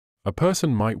A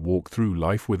person might walk through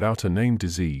life without a named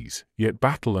disease, yet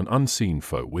battle an unseen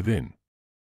foe within.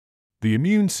 The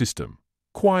immune system,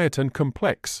 quiet and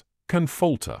complex, can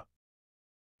falter.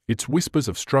 Its whispers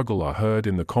of struggle are heard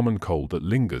in the common cold that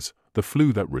lingers, the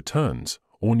flu that returns,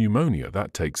 or pneumonia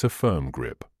that takes a firm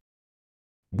grip.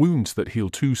 Wounds that heal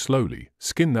too slowly,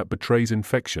 skin that betrays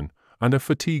infection, and a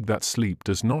fatigue that sleep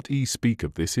does not ease speak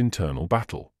of this internal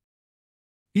battle.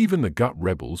 Even the gut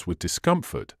rebels with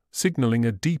discomfort, signaling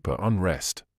a deeper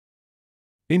unrest.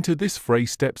 Into this fray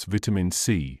steps vitamin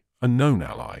C, a known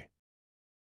ally.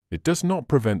 It does not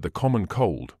prevent the common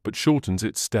cold but shortens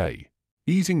its stay,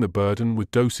 easing the burden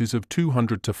with doses of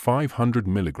 200 to 500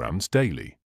 milligrams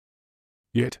daily.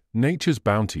 Yet, nature's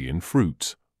bounty in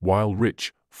fruits, while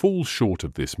rich, falls short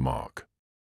of this mark.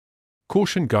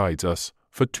 Caution guides us,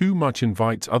 for too much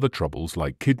invites other troubles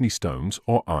like kidney stones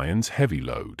or iron's heavy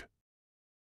load.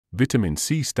 Vitamin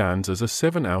C stands as a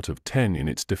 7 out of 10 in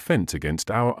its defense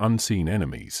against our unseen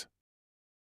enemies.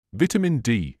 Vitamin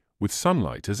D, with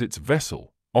sunlight as its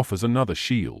vessel, offers another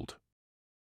shield.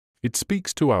 It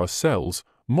speaks to our cells,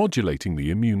 modulating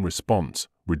the immune response,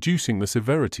 reducing the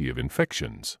severity of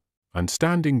infections, and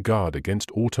standing guard against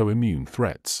autoimmune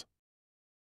threats.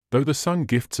 Though the sun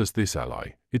gifts us this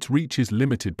ally, its reach is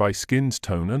limited by skin's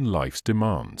tone and life's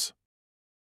demands.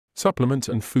 Supplements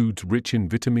and foods rich in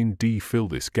vitamin D fill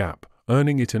this gap,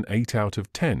 earning it an 8 out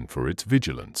of 10 for its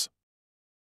vigilance.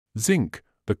 Zinc,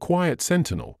 the quiet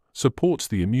sentinel, supports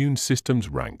the immune system's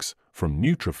ranks, from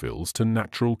neutrophils to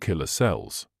natural killer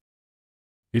cells.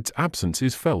 Its absence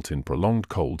is felt in prolonged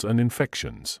colds and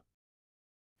infections.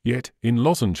 Yet, in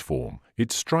lozenge form,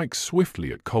 it strikes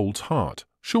swiftly at cold's heart,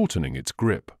 shortening its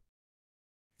grip.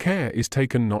 Care is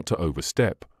taken not to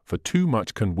overstep, for too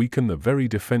much can weaken the very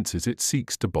defenses it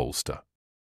seeks to bolster.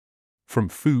 From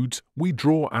foods, we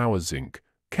draw our zinc,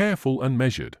 careful and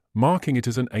measured, marking it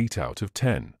as an 8 out of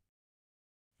 10.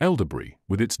 Elderberry,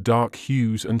 with its dark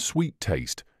hues and sweet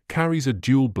taste, carries a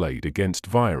dual blade against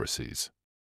viruses.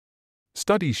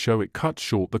 Studies show it cuts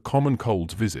short the common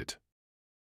cold's visit.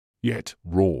 Yet,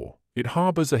 raw, it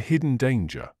harbors a hidden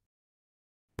danger.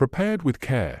 Prepared with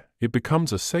care, it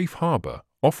becomes a safe harbor,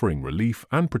 offering relief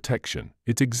and protection,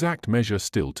 its exact measure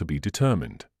still to be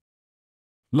determined.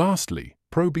 Lastly,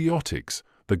 probiotics,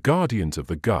 the guardians of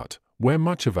the gut, where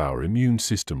much of our immune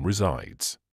system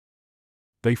resides.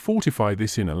 They fortify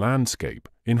this inner landscape,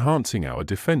 enhancing our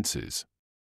defenses.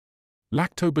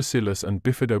 Lactobacillus and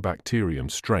bifidobacterium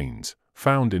strains,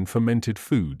 found in fermented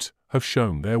foods, have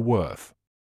shown their worth.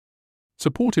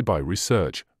 Supported by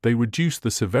research, they reduce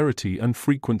the severity and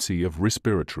frequency of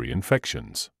respiratory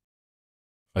infections.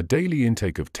 A daily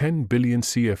intake of 10 billion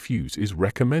CFUs is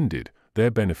recommended, their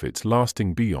benefits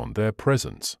lasting beyond their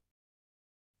presence.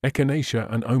 Echinacea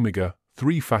and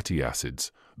omega-3 fatty acids,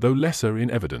 though lesser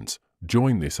in evidence,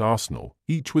 join this arsenal,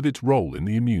 each with its role in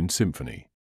the immune symphony.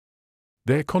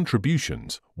 Their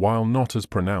contributions, while not as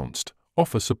pronounced,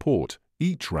 offer support,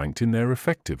 each ranked in their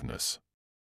effectiveness.